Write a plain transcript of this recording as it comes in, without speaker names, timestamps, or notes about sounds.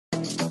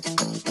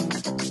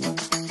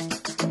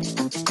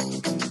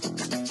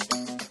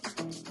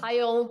Hi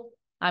all,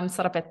 I'm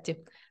Sara Petti.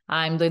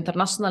 I'm the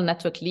International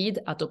Network Lead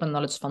at Open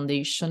Knowledge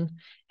Foundation,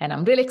 and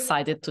I'm really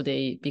excited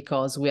today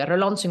because we are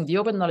relaunching the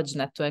Open Knowledge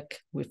Network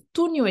with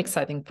two new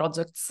exciting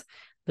projects,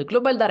 the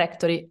Global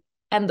Directory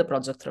and the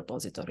Project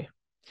Repository.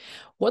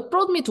 What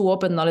brought me to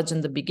Open Knowledge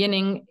in the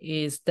beginning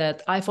is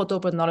that I thought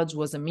Open Knowledge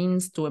was a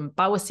means to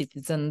empower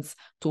citizens,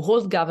 to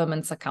hold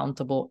governments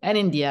accountable, and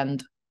in the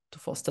end, to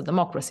foster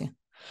democracy.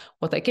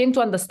 What I came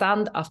to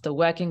understand after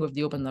working with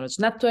the Open Knowledge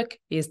Network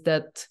is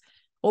that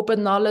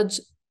Open Knowledge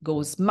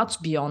goes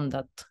much beyond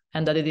that,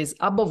 and that it is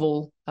above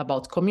all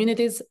about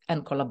communities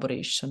and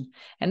collaboration.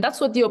 And that's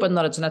what the Open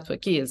Knowledge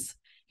Network is.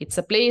 It's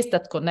a place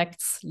that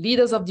connects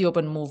leaders of the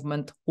open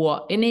movement who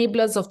are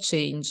enablers of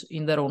change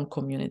in their own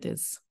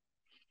communities.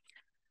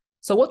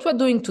 So what we're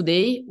doing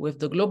today with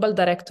the Global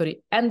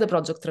Directory and the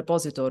Project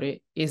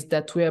Repository is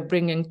that we are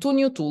bringing two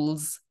new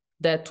tools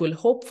that will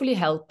hopefully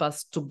help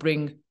us to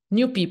bring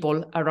new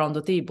people around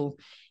the table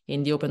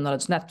in the Open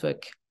Knowledge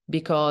Network,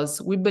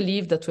 because we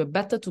believe that we're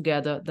better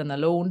together than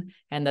alone,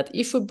 and that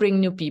if we bring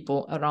new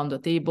people around the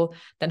table,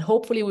 then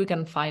hopefully we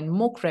can find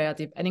more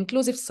creative and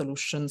inclusive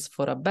solutions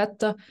for a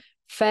better,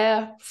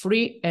 fair,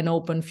 free, and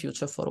open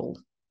future for all.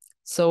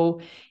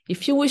 So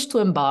if you wish to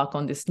embark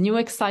on this new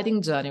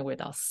exciting journey with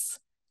us,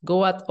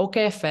 go at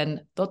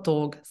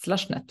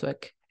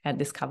okfn.org/network and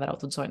discover how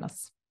to join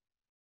us.